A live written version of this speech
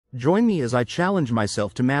Join me as I challenge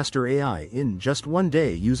myself to master AI in just one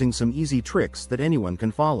day using some easy tricks that anyone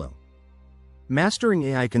can follow. Mastering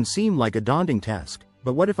AI can seem like a daunting task,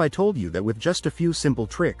 but what if I told you that with just a few simple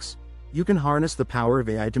tricks, you can harness the power of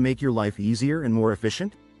AI to make your life easier and more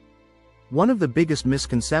efficient? One of the biggest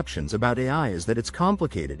misconceptions about AI is that it's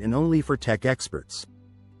complicated and only for tech experts.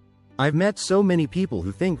 I've met so many people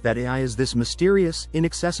who think that AI is this mysterious,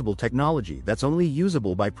 inaccessible technology that's only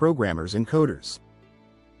usable by programmers and coders.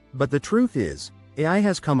 But the truth is, AI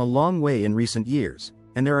has come a long way in recent years,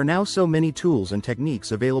 and there are now so many tools and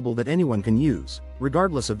techniques available that anyone can use,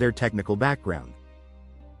 regardless of their technical background.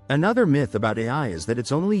 Another myth about AI is that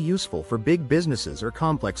it's only useful for big businesses or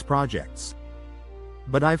complex projects.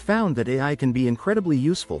 But I've found that AI can be incredibly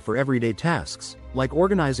useful for everyday tasks, like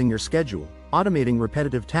organizing your schedule, automating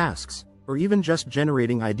repetitive tasks, or even just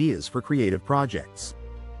generating ideas for creative projects.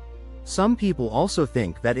 Some people also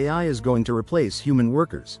think that AI is going to replace human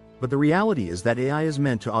workers, but the reality is that AI is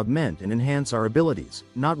meant to augment and enhance our abilities,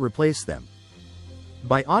 not replace them.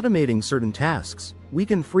 By automating certain tasks, we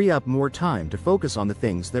can free up more time to focus on the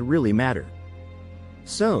things that really matter.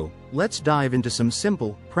 So, let's dive into some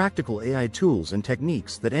simple, practical AI tools and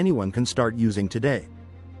techniques that anyone can start using today.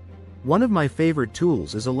 One of my favorite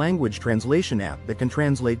tools is a language translation app that can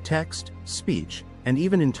translate text, speech, and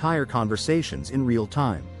even entire conversations in real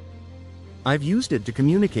time. I've used it to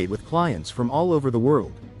communicate with clients from all over the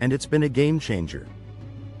world, and it's been a game changer.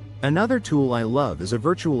 Another tool I love is a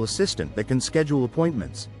virtual assistant that can schedule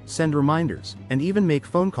appointments, send reminders, and even make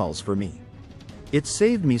phone calls for me. It's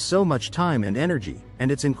saved me so much time and energy,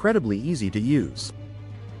 and it's incredibly easy to use.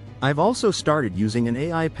 I've also started using an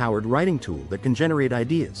AI-powered writing tool that can generate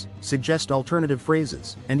ideas, suggest alternative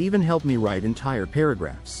phrases, and even help me write entire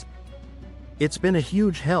paragraphs. It's been a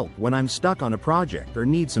huge help when I'm stuck on a project or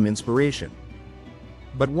need some inspiration.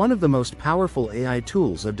 But one of the most powerful AI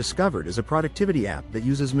tools I've discovered is a productivity app that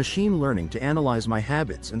uses machine learning to analyze my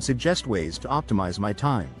habits and suggest ways to optimize my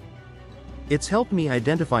time. It's helped me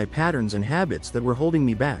identify patterns and habits that were holding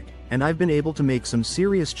me back, and I've been able to make some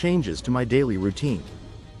serious changes to my daily routine.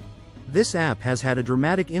 This app has had a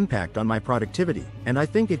dramatic impact on my productivity, and I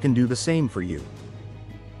think it can do the same for you.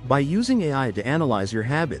 By using AI to analyze your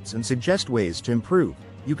habits and suggest ways to improve,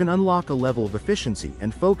 you can unlock a level of efficiency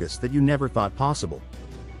and focus that you never thought possible.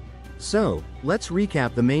 So, let's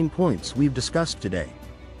recap the main points we've discussed today.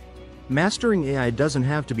 Mastering AI doesn't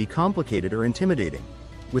have to be complicated or intimidating.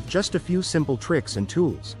 With just a few simple tricks and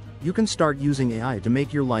tools, you can start using AI to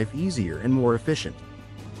make your life easier and more efficient.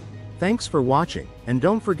 Thanks for watching, and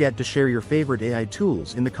don't forget to share your favorite AI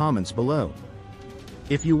tools in the comments below.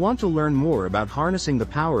 If you want to learn more about harnessing the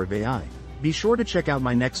power of AI, be sure to check out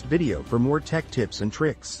my next video for more tech tips and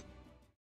tricks.